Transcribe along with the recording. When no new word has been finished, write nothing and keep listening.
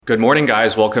Good morning,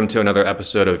 guys. Welcome to another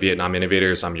episode of Vietnam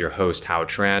Innovators. I'm your host, Hao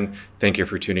Tran. Thank you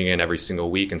for tuning in every single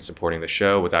week and supporting the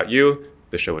show. Without you,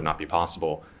 the show would not be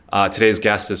possible. Today's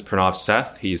guest is Pranav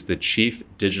Seth. He's the Chief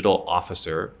Digital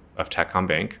Officer of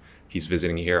Techcombank. He's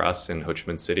visiting us in Ho Chi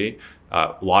Minh City.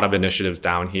 A lot of initiatives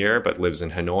down here, but lives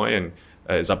in Hanoi and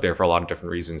is up there for a lot of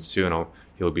different reasons too. And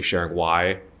he'll be sharing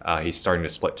why he's starting to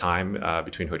split time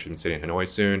between Ho Chi Minh City and Hanoi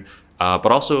soon,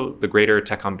 but also the greater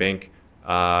Techcombank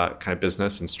kind of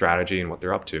business and strategy and what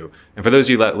they're up to. And for those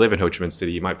of you that live in Ho Chi Minh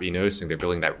City, you might be noticing they're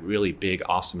building that really big,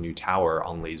 awesome new tower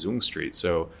on Lê Dung Street.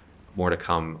 So more to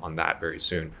come on that very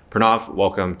soon. Pranav,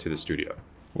 welcome to the studio.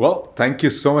 Well, thank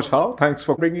you so much, Hal. Thanks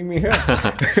for bringing me here.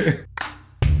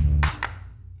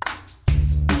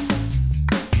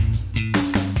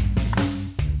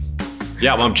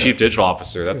 Yeah, well, I'm Chief Digital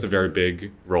Officer. That's a very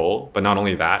big role. But not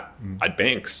only that, at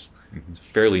banks, it's a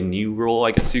fairly new role,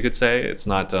 I guess you could say. It's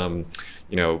not,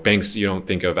 banks you don't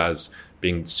think of as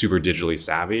being super digitally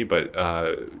savvy, but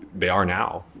they are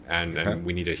now. And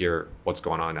we need to hear what's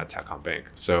going on at Techcombank.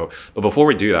 But before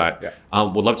we do that,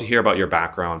 we'd love to hear about your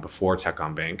background before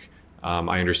Techcombank.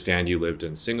 I understand you lived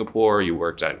in Singapore, you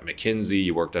worked at McKinsey,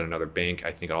 you worked at another bank,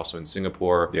 I think also in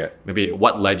Singapore. Yeah. Maybe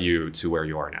what led you to where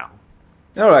you are now?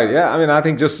 All right. Yeah. I mean, I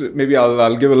think just maybe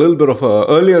I'll give a little bit of a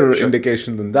earlier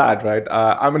indication than that, right?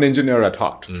 I'm an engineer at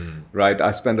heart, right?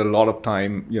 I spend a lot of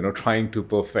time, trying to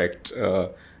perfect,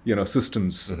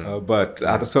 systems. But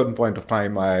at a certain point of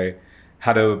time, I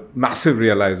had a massive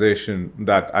realization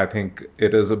that I think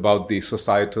it is about the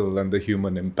societal and the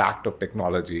human impact of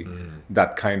technology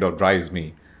that kind of drives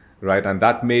me, right? And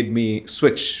that made me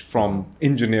switch from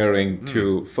engineering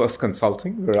to first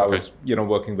consulting, where I was,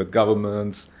 working with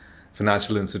governments,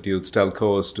 financial institutes,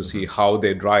 telcos to see how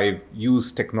they use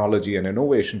technology and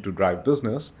innovation to drive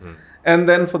business. And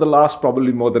then for the last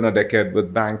probably more than a decade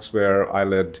with banks where I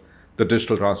led the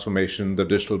digital transformation,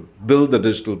 build the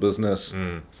digital business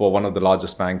for one of the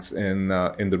largest banks in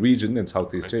the region in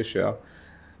Southeast Asia.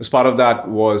 As part of that,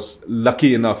 was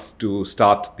lucky enough to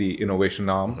start the innovation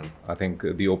arm. I think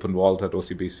the Open Vault at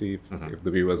OCBC, if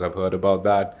the viewers have heard about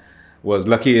that. Was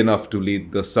lucky enough to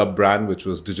lead the sub-brand, which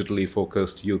was digitally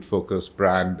focused, youth-focused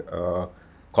brand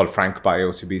called Frank by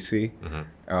OCBC.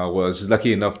 Was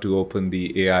lucky enough to open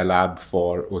the AI lab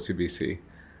for OCBC,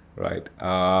 right?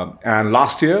 And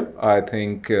last year, I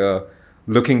think,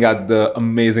 looking at the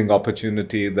amazing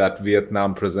opportunity that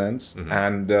Vietnam presents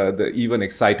and the even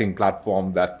exciting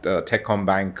platform that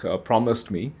Techcombank promised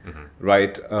me,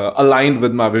 right, aligned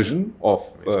with my vision of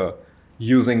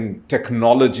using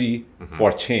technology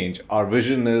for change. Our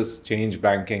vision is change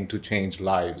banking to change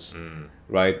lives,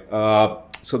 right?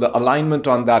 So the alignment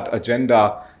on that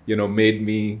agenda, made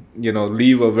me,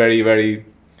 leave a very, very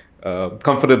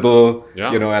comfortable,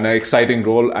 and an exciting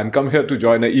role and come here to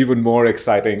join an even more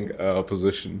exciting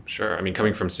position. Sure. I mean,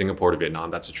 coming from Singapore to Vietnam,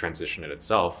 that's a transition in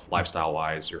itself,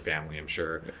 lifestyle-wise, your family, I'm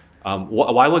sure.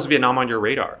 Why was Vietnam on your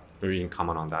radar? Maybe you can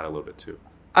comment on that a little bit too.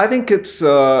 I think it's,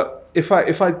 if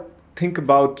I think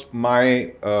about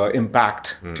my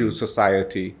impact to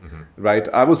society, right?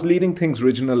 I was leading things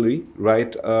regionally,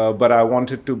 right? But I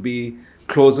wanted to be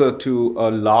closer to a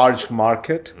large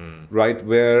market, right?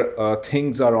 Where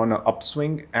things are on an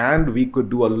upswing and we could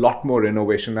do a lot more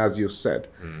innovation, as you said,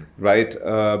 right?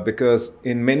 Because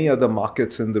in many other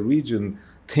markets in the region,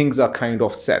 things are kind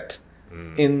of set.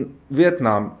 In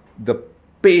Vietnam, the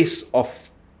pace of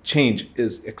change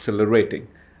is accelerating.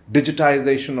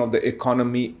 Digitization of the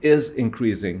economy is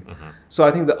increasing. So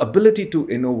I think the ability to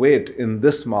innovate in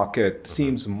this market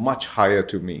seems much higher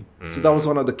to me. So that was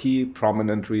one of the key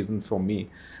prominent reasons for me.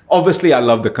 Obviously, I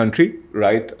love the country,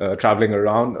 right? Traveling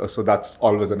around. So that's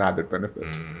always an added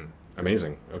benefit.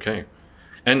 Amazing. Okay.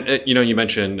 And, you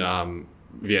mentioned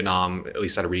Vietnam, at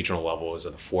least at a regional level, is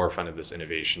at the forefront of this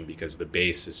innovation because the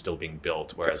base is still being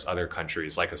built, whereas other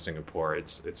countries like Singapore,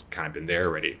 it's kind of been there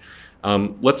already.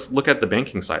 Let's look at the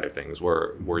banking side of things,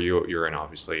 where you're in,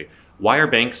 obviously. Why are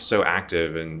banks so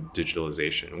active in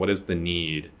digitalization? What is the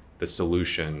need, the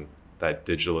solution that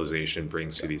digitalization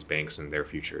brings to these banks and their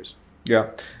futures?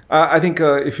 Yeah, I think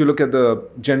if you look at the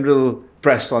general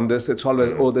press on this, it's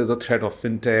always, there's a threat of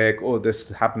fintech, this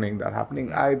happening, that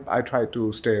happening. I try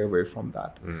to stay away from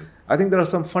that. I think there are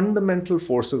some fundamental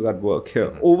forces at work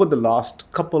here over the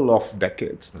last couple of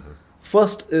decades.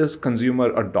 First is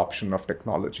consumer adoption of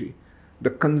technology. The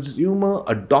consumer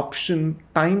adoption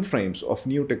timeframes of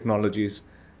new technologies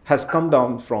has come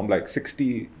down from like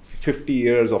 50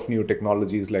 years of new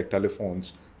technologies like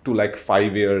telephones to like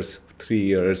 5 years, 3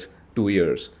 years, 2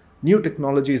 years. New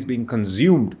technology is being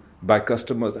consumed by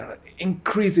customers at an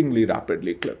increasingly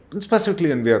rapidly clip,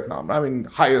 specifically in Vietnam. I mean,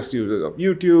 highest usage of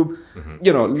YouTube,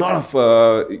 a lot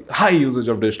of high usage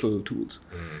of digital tools.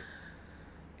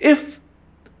 If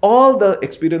all the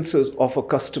experiences of a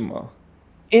customer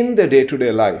in their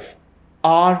day-to-day life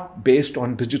are based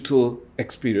on digital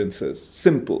experiences,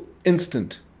 simple,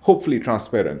 instant, hopefully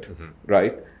transparent,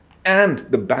 right? And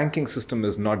the banking system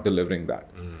is not delivering that.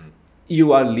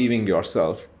 You are leaving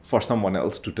yourself for someone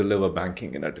else to deliver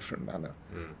banking in a different manner.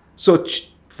 So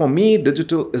for me,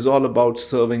 digital is all about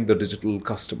serving the digital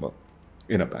customer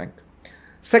in a bank.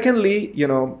 Secondly,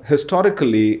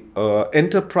 historically,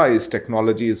 enterprise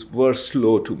technologies were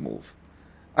slow to move.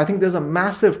 I think there's a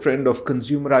massive trend of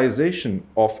consumerization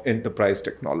of enterprise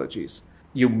technologies.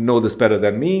 You know this better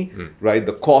than me, right?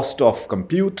 The cost of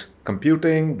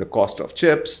computing, the cost of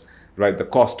chips, right? The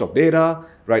cost of data,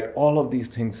 right? All of these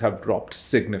things have dropped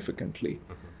significantly.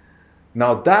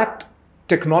 Now that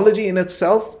technology in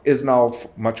itself is now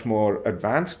much more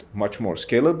advanced, much more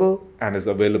scalable, and is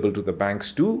available to the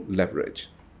banks to leverage.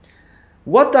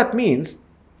 What that means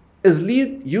is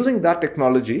using that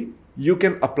technology, you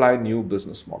can apply new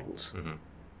business models.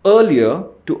 Earlier,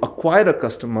 to acquire a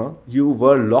customer, you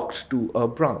were locked to a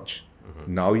branch.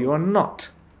 Now you are not,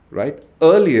 right?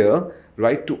 Earlier,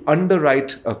 right, to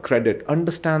underwrite a credit,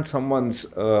 understand someone's,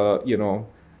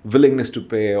 willingness to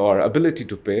pay or ability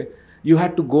to pay, you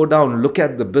had to go down, look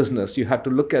at the business, you had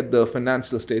to look at the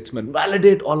financial statement,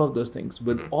 validate all of those things.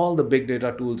 With all the big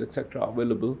data tools, etc.,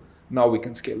 available, now we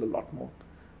can scale a lot more.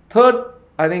 Third,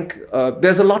 I think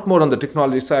there's a lot more on the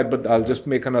technology side, but I'll just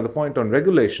make another point on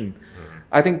regulation.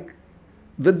 I think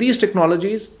with these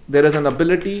technologies, there is an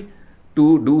ability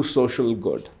to do social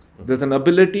good. There's an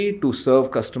ability to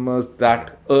serve customers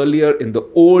that earlier in the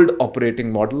old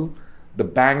operating model, the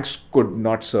banks could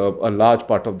not serve a large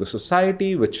part of the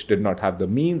society, which did not have the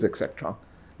means, etc.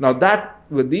 Now that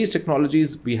with these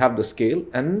technologies, we have the scale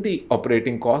and the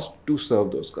operating cost to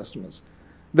serve those customers.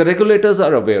 The regulators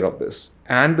are aware of this,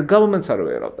 and the governments are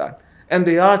aware of that, and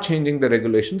they are changing the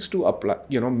regulations to apply,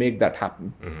 make that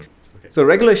happen. Okay. So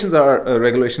regulations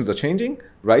are changing,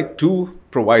 right, to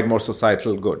provide more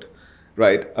societal good,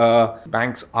 right?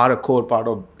 Banks are a core part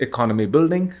of economy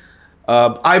building.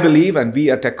 I believe, and we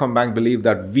at Techcombank believe,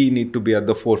 that we need to be at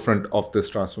the forefront of this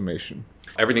transformation.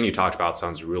 Everything you talked about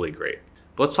sounds really great.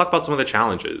 But let's talk about some of the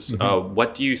challenges.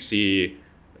 What do you see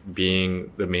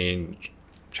being the main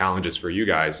challenges for you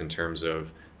guys in terms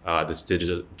of this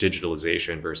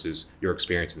digitalization versus your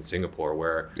experience in Singapore,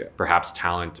 where perhaps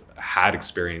talent had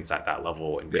experience at that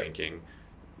level in banking?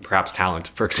 Perhaps talent,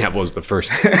 for example, is the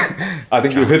first I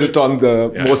think you hit it on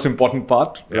the most important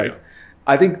part, right?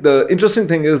 I think the interesting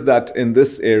thing is that in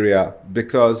this area,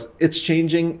 because it's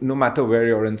changing no matter where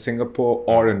you're in Singapore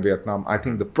or in Vietnam, I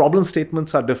think the problem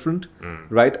statements are different,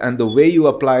 right? And the way you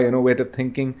apply innovative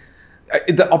thinking,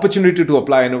 the opportunity to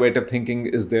apply innovative thinking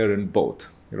is there in both,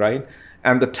 right?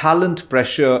 And the talent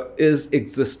pressure is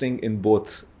existing in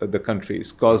both the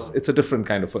countries because it's a different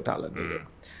kind of a talent.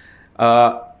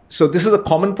 So this is a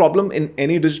common problem in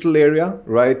any digital area,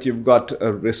 right? You've got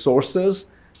resources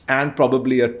and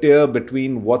probably a tier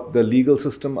between what the legal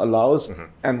system allows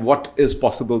and what is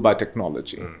possible by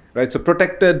technology, right? It's a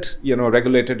protected,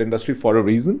 regulated industry for a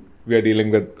reason. We are dealing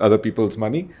with other people's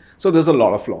money. So there's a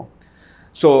lot of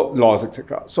laws,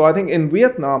 etc. So I think in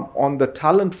Vietnam, on the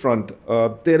talent front,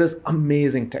 there is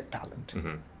amazing tech talent,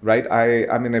 right?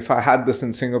 I mean, if I had this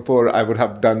in Singapore, I would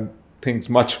have done things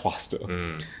much faster,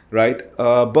 right?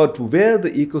 But where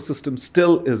the ecosystem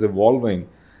still is evolving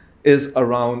is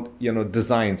around,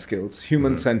 design skills,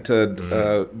 human-centered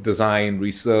design,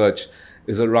 research,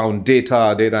 is around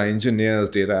data engineers,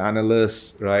 data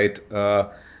analysts, right?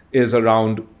 Is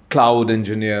around cloud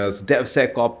engineers,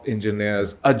 DevSecOps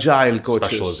engineers, agile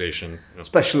coaches.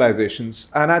 Specializations.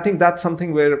 And I think that's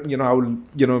something where, I would,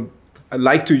 I'd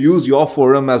like to use your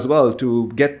forum as well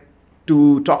to get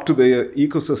to talk to the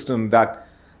ecosystem that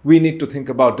we need to think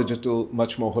about digital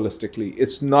much more holistically.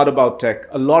 It's not about tech.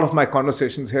 A lot of my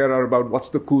conversations here are about what's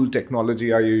the cool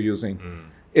technology are you using?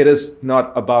 It is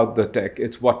not about the tech.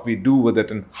 It's what we do with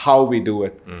it and how we do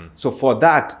it. So for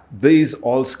that, these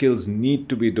all skills need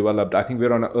to be developed. I think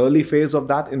we're on an early phase of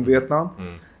that in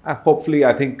Vietnam. Hopefully,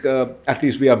 I think at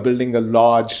least we are building a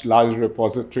large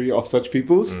repository of such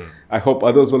peoples. I hope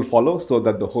others will follow so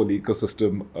that the whole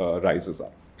ecosystem rises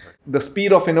up. The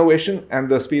speed of innovation and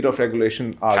the speed of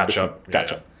regulation are catch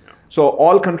up. So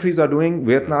all countries are doing.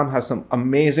 Vietnam has some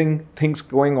amazing things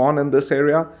going on in this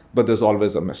area, but there's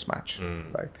always a mismatch,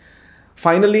 right?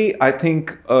 Finally, I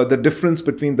think the difference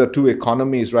between the two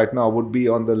economies right now would be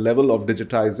on the level of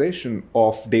digitization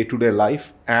of day-to-day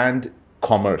life and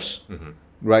commerce,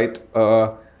 right?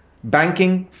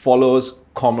 Banking follows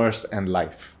commerce and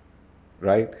life,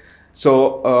 right?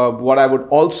 So what I would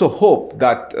also hope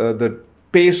that the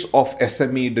pace of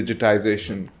SME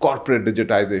digitization, corporate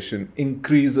digitization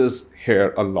increases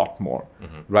here a lot more,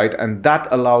 right? And that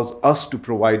allows us to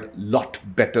provide a lot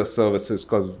better services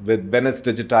because when it's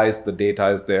digitized, the data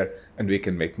is there and we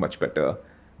can make much better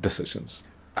decisions.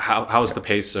 How is the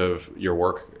pace of your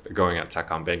work going at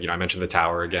Techcombank? I mentioned the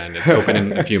tower again. It's open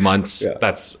in a few months. Yeah.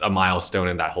 That's a milestone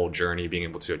in that whole journey, being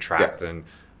able to attract and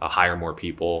hire more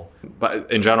people.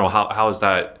 But in general, how is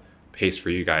that pace for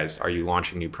you guys? Are you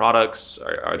launching new products?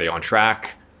 Are they on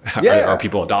track? Are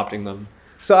people adopting them?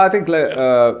 So I think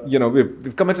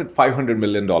we've committed $500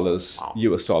 million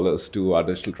US dollars to our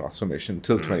digital transformation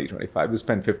till 2025. We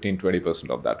spent 15-20%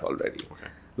 of that already. Okay.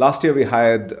 Last year we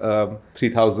hired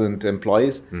 3,000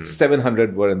 employees.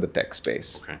 700 were in the tech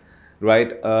space. Okay.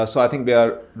 Right. So I think we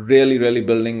are really, really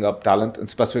building up talent, and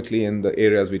specifically in the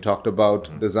areas we talked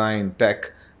about: design,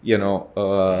 tech,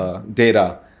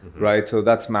 data. Right. So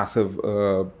that's massive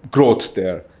growth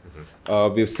there.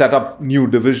 We've set up new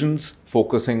divisions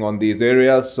focusing on these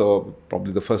areas. So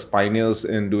probably the first pioneers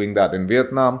in doing that in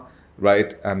Vietnam,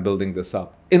 right, and building this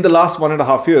up. In the last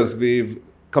 1.5 years, we've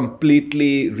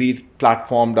completely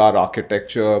re-platformed our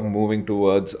architecture, moving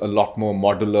towards a lot more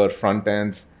modular front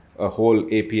ends, a whole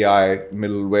API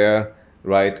middleware,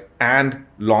 right, and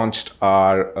launched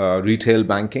our retail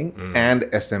banking and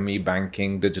SME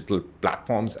banking digital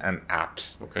platforms and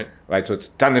apps. Okay. Right, so it's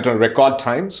done it on record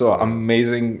time. So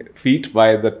amazing feat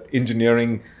by the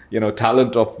engineering,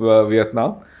 talent of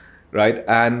Vietnam, right?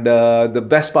 And the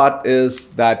best part is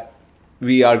that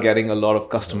we are getting a lot of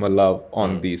customer love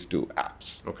on these two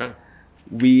apps. Okay.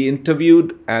 We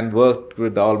interviewed and worked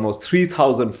with almost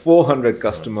 3,400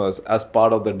 customers as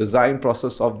part of the design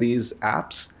process of these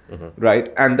apps,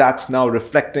 right? And that's now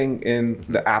reflecting in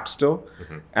the App Store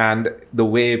and the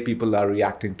way people are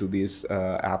reacting to these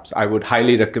apps. I would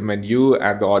highly recommend you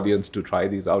and the audience to try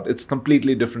these out. It's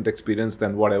completely different experience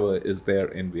than whatever is there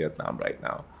in Vietnam right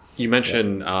now. You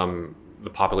mentioned the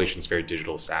population's very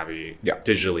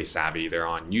digitally savvy. They're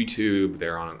on YouTube,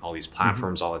 they're on all these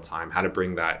platforms all the time. How to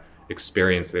bring that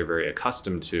experience they're very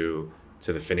accustomed to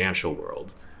the financial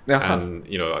world. And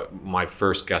my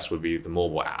first guess would be the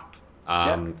mobile app.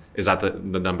 Is that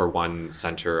the number one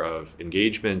center of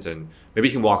engagement? And maybe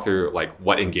you can walk through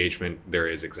what engagement there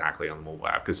is exactly on the mobile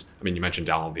app, because you mentioned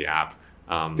download the app.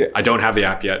 I don't have the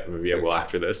app yet. Maybe I will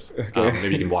after this. Okay.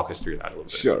 Maybe you can walk us through that a little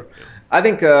bit. Sure. Yeah. I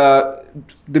think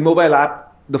the mobile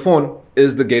app, the phone,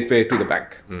 is the gateway to the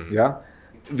bank. Yeah.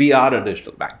 We are a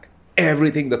digital bank.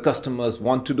 Everything the customers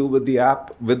want to do with the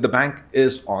app, with the bank,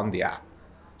 is on the app.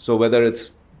 So whether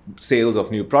it's sales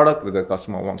of new product, whether the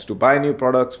customer wants to buy new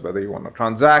products, whether you want to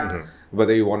transact,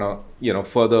 whether you want to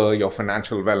further your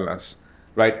financial wellness,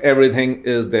 right? Everything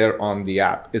is there on the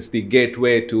app. It's the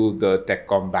gateway to the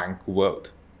Techcombank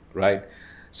world, right?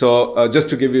 So just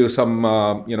to give you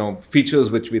some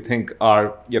features which we think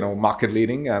are market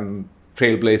leading and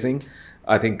trailblazing.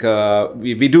 I think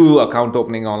we do account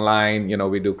opening online,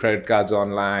 we do credit cards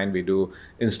online, we do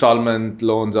installment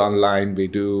loans online, we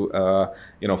do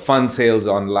fund sales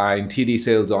online, TD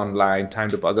sales online, time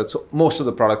deposit. So most of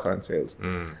the products are in sales.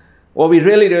 What we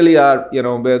really are,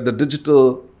 where the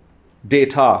digital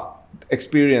data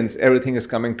experience, everything is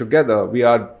coming together, we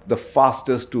are the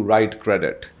fastest to write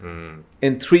credit.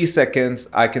 In 3 seconds,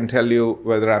 I can tell you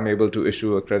whether I'm able to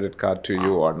issue a credit card to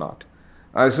you or not.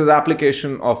 This is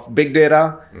application of big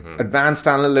data, advanced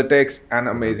analytics, and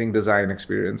amazing design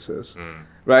experiences,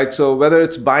 right? So whether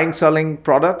it's buying, selling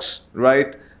products,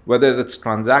 right? Whether it's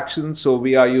transactions, so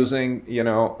we are using,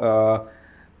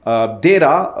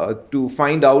 data to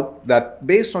find out that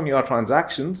based on your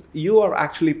transactions, you are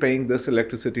actually paying this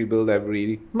electricity bill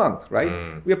every month, right?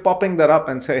 We're popping that up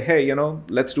and say, hey,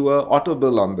 let's do an auto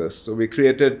bill on this. So we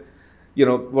created,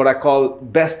 what I call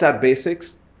best at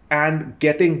basics, and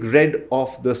getting rid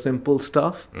of the simple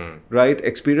stuff, right?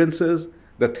 Experiences,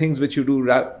 the things which you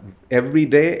do every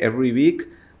day, every week.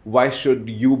 Why should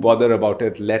you bother about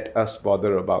it? Let us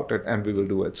bother about it, and we will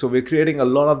do it. So we're creating a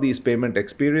lot of these payment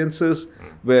experiences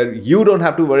where you don't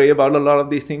have to worry about a lot of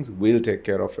these things. We'll take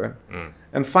care of it.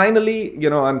 And finally,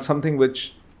 and something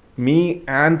which me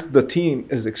and the team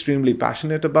is extremely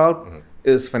passionate about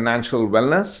is financial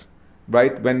wellness,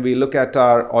 right? When we look at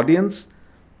our audience,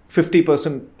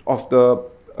 50% of the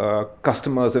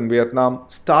customers in Vietnam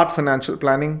start financial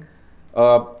planning.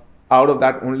 Out of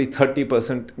that, only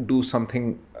 30% do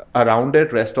something around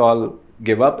it. Rest all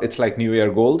give up. It's like New Year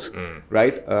goals,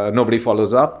 right? Nobody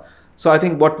follows up. So I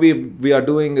think what we are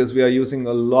doing is we are using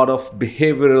a lot of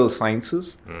behavioral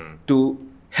sciences to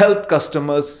help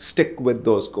customers stick with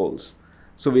those goals.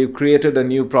 So we've created a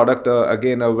new product,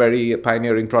 again, a very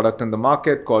pioneering product in the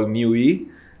market called New E,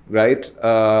 right?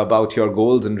 About your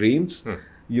goals and dreams.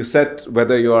 You set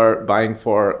whether you are buying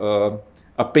for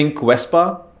a pink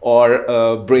Vespa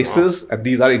or braces, and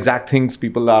these are exact things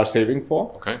people are saving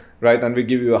for, right? And we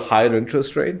give you a higher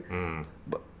interest rate.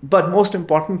 But most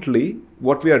importantly,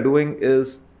 what we are doing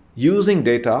is using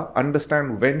data,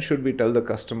 understand when should we tell the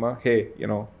customer, hey,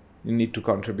 you need to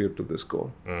contribute to this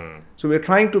goal. So we're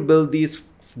trying to build these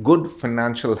good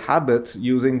financial habits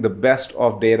using the best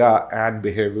of data and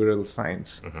behavioral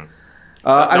science.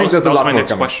 I think there's a lot more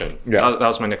coming. That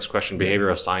was my next question,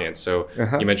 behavioral science. So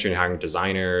you mentioned hiring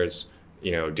designers,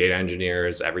 data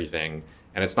engineers, everything.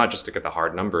 And it's not just to get the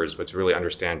hard numbers, but to really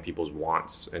understand people's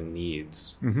wants and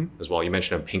needs as well. You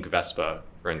mentioned a pink Vespa,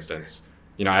 for instance.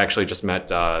 I actually just met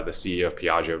the CEO of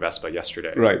Piaggio Vespa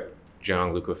yesterday. Right.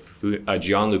 Gianluca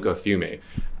Fiume.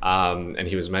 And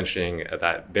he was mentioning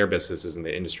that their business is in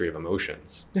the industry of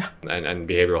emotions. Yeah. And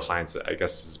behavioral science, I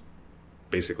guess, is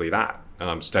basically that,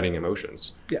 studying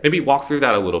emotions. Yeah. Maybe walk through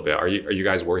that a little bit. Are you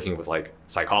guys working with like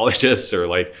psychologists or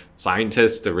like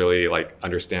scientists to really like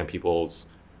understand people's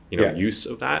use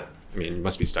of that? I mean, you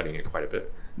must be studying it quite a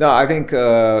bit. No, I think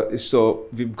so.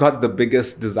 We've got the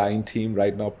biggest design team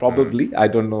right now. Probably, I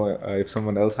don't know if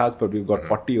someone else has, but we've got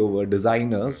 40 over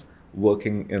designers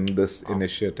working in this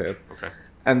initiative. Okay.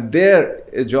 And their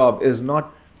job is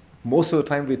not. Most of the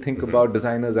time, we think about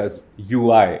designers as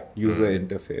UI, user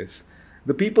interface.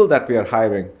 The people that we are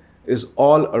hiring is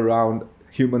all around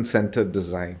human-centered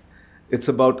design. It's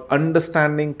about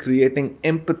understanding, creating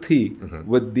empathy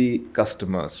with the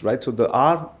customers, right? So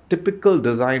our typical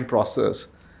design process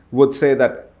would say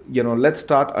that, let's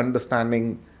start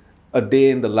understanding a day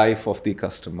in the life of the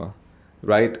customer,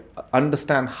 right?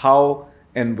 Understand how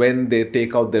and when they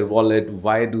take out their wallet,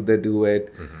 why do they do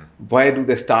it? Why do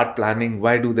they start planning?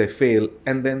 Why do they fail?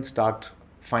 And then start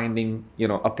finding,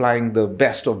 applying the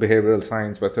best of behavioral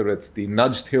science, whether it's the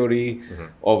nudge theory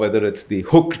or whether it's the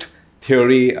hooked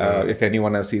theory. If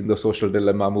anyone has seen the Social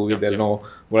Dilemma movie, they'll know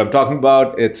what I'm talking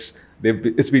about. It's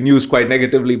been used quite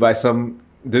negatively by some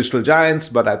digital giants,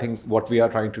 but I think what we are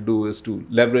trying to do is to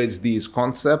leverage these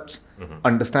concepts,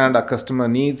 understand our customer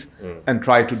needs, and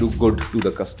try to do good to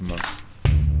the customers.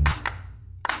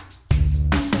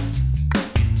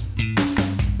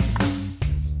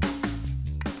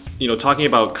 Talking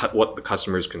about what the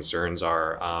customer's concerns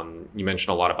are, you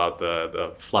mentioned a lot about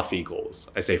the fluffy goals.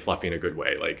 I say fluffy in a good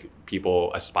way, like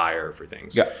people aspire for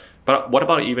things. Yeah. But what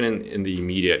about even in the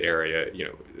immediate area?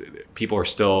 People are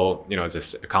still,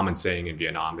 it's a common saying in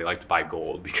Vietnam, they like to buy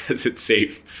gold because it's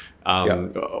safe.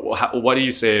 What do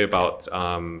you say about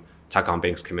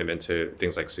Techcombank's commitment to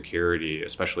things like security,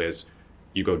 especially as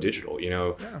you go digital?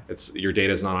 It's your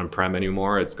data is not on-prem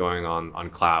anymore; it's going on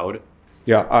cloud.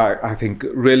 Yeah, I think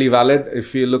really valid.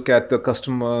 If you look at the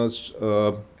customers'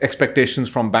 expectations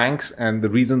from banks and the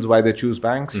reasons why they choose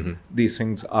banks, these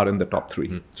things are in the top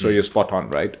three. So you're spot on,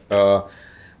 right?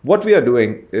 What we are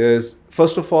doing is,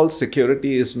 first of all,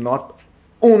 security is not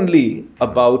only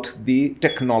about the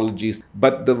technologies,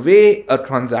 but the way a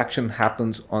transaction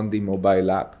happens on the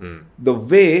mobile app, the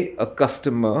way a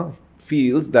customer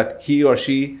feels that he or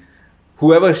she,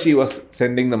 whoever she was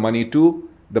sending the money to,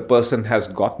 the person has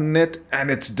gotten it and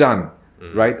it's done,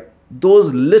 right?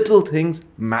 Those little things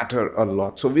matter a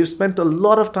lot. So we've spent a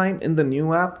lot of time in the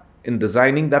new app in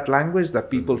designing that language that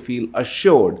people feel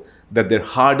assured that their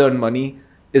hard-earned money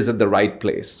is at the right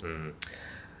place.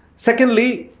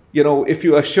 Secondly, if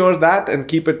you assure that and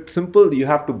keep it simple, you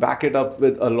have to back it up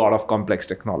with a lot of complex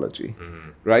technology,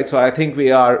 right? So I think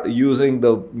we are using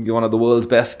one of the world's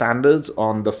best standards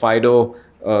on the FIDO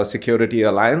Security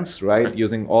Alliance, right?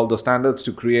 Using all the standards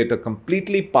to create a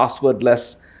completely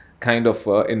passwordless kind of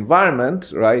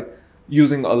environment, right?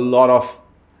 Using a lot of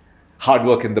hard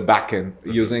work in the back end,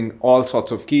 using all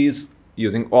sorts of keys,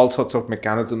 using all sorts of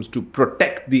mechanisms to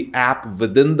protect the app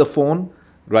within the phone,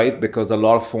 right? Because a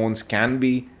lot of phones can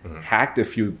be hacked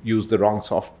if you use the wrong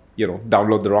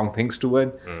download the wrong things to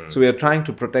it. So we are trying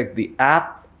to protect the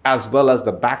app as well as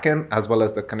the backend, as well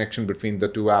as the connection between the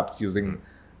two apps using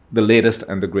the latest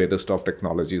and the greatest of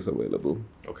technologies available.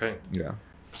 Okay. Yeah.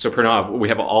 So Pranav, we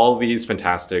have all these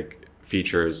fantastic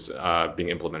features being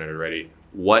implemented already.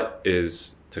 What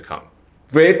is to come?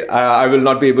 Great. I will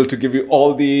not be able to give you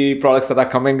all the products that are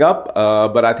coming up,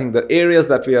 but I think the areas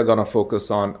that we are going to focus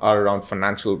on are around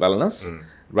financial wellness,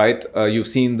 right? You've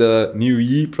seen the new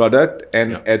E product,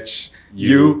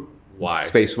 NHU Y.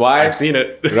 Space Y. I've seen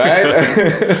it. Right?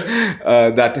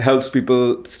 That helps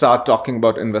people start talking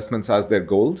about investments as their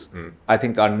goals. I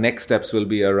think our next steps will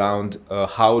be around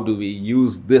how do we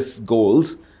use these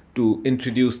goals to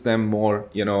introduce them more,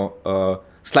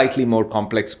 slightly more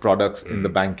complex products in the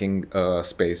banking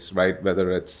space, right?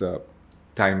 Whether it's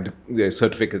timed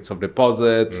certificates of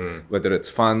deposits, whether it's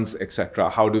funds, etc.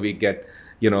 How do we get,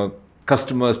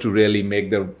 customers to really make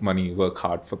their money work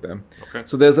hard for them? Okay.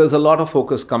 So there's a lot of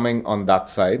focus coming on that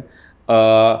side.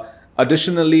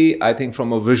 Additionally, I think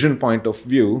from a vision point of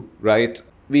view, right,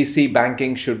 we see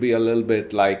banking should be a little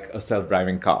bit like a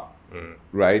self-driving car,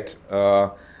 right?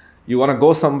 You want to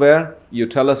go somewhere, you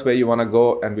tell us where you want to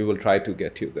go, and we will try to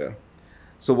get you there.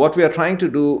 So what we are trying to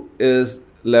do is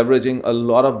leveraging a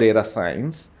lot of data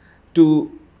science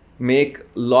to make a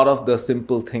lot of the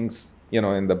simple things,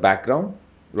 in the background,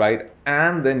 right?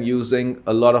 And then using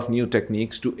a lot of new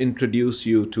techniques to introduce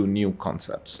you to new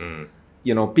concepts.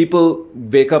 People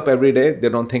wake up every day, they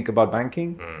don't think about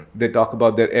banking. They talk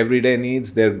about their everyday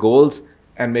needs, their goals,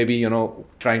 and maybe,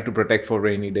 trying to protect for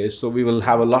rainy days. So we will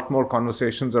have a lot more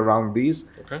conversations around these,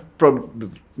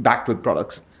 backed with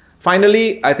products.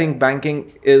 Finally, I think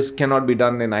banking cannot be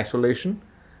done in isolation.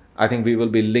 I think we will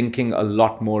be linking a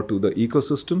lot more to the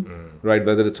ecosystem, right?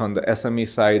 Whether it's on the SME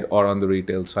side or on the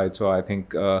retail side. So I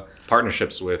think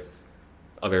partnerships with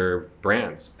other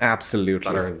brands.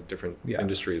 Absolutely. That are in different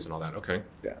industries and all that. Okay.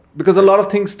 Yeah. Because a lot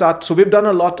of things start. So we've done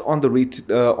a lot on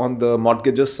the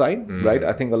mortgages side, right?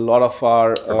 I think a lot of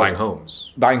our buying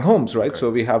homes. Buying homes, right? Okay. So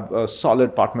we have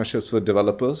solid partnerships with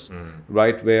developers,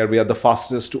 right? Where we are the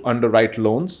fastest to underwrite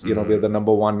loans. We are the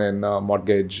number one in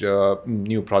mortgage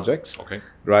new projects. Okay.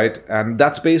 Right, and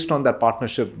that's based on that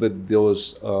partnership with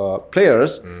those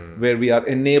players, where we are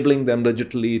enabling them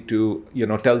digitally to,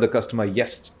 tell the customer,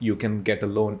 yes, you can get a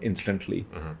loan instantly,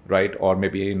 right, or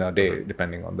maybe in a day,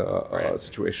 depending on the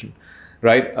situation,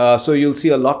 right. So you'll see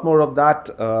a lot more of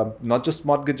that, not just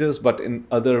mortgages, but in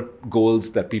other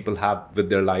goals that people have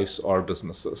with their lives or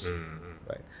businesses.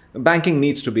 Banking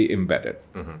needs to be embedded.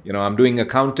 I'm doing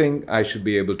accounting, I should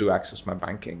be able to access my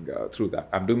banking through that.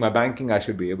 I'm doing my banking, I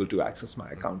should be able to access my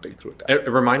accounting through that.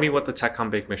 Remind me what the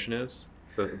TechComBank mission is?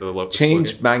 The change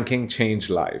slogan? Banking, change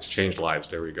lives. Change lives,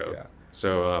 there we go. Yeah.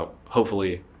 So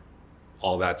hopefully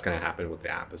all that's going to happen with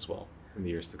the app as well in the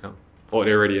years to come. Well,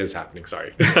 it already is happening,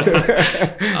 sorry.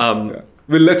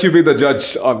 We'll let you be the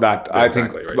judge on that. Yeah, I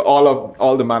exactly, think right.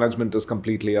 all the management is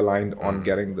completely aligned on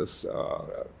getting this,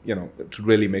 to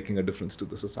really making a difference to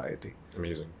the society.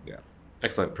 Amazing. Yeah.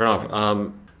 Excellent.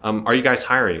 Pranav, are you guys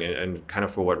hiring and kind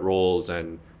of for what roles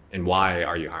and why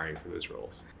are you hiring for those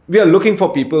roles? We are looking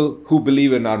for people who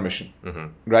believe in our mission,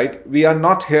 right? We are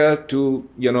not here to,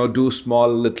 do small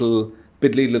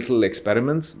piddly little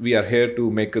experiments. We are here to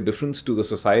make a difference to the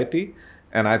society.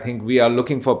 And I think we are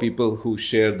looking for people who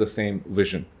share the same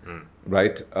vision,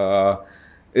 right?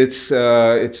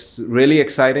 It's really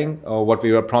exciting. What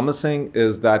we are promising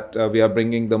is that we are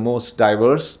bringing the most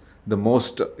diverse, the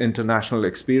most international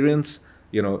experience,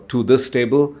 to this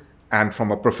table. And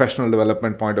from a professional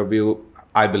development point of view,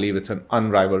 I believe it's an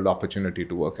unrivaled opportunity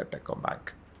to work at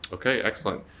TechComBank. Okay,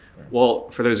 excellent. Well,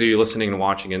 for those of you listening and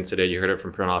watching in today, you heard it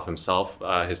from Pranav himself.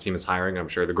 His team is hiring. I'm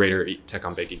sure the greater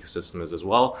TechComBank ecosystem is as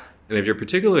well. And if you're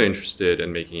particularly interested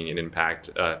in making an impact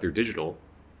through digital,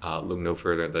 look no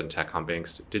further than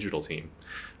TechComBank's digital team.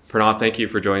 Pranav, thank you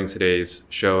for joining today's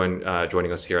show and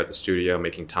joining us here at the studio,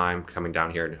 making time, coming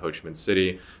down here in Ho Chi Minh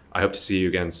City. I hope to see you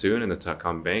again soon in the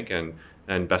TechComBank,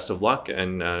 and best of luck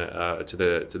and to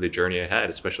the journey ahead,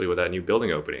 especially with that new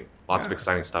building opening. Lots of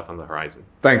exciting stuff on the horizon.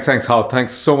 Thanks, Hao.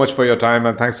 Thanks so much for your time,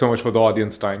 and thanks so much for the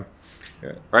audience time. Yeah.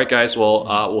 All right, guys. Well,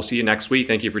 we'll see you next week.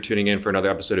 Thank you for tuning in for another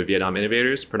episode of Vietnam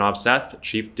Innovators. Pranav Seth,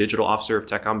 Chief Digital Officer of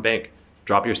TechComBank.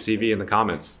 Drop your CV in the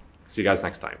comments. See you guys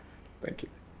next time. Thank you.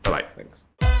 Bye-bye. Thanks.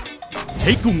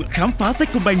 Hãy cùng khám phá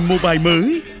TechComBank Mobile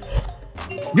mới.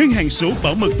 Ngân hàng số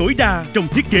bảo mật tối đa trong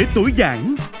thiết kế tối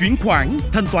giản, chuyển khoản,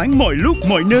 thanh toán mọi lúc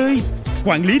mọi nơi,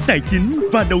 quản lý tài chính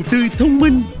và đầu tư thông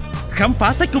minh. Khám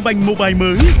phá TechComBank Mobile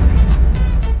mới.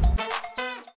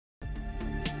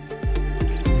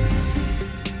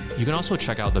 You can also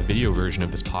check out the video version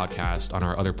of this podcast on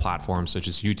our other platforms such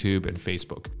as YouTube and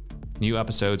Facebook. New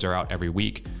episodes are out every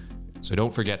week, so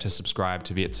don't forget to subscribe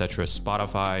to Vietcetera's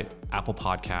Spotify, Apple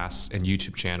Podcasts, and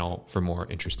YouTube channel for more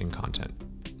interesting content.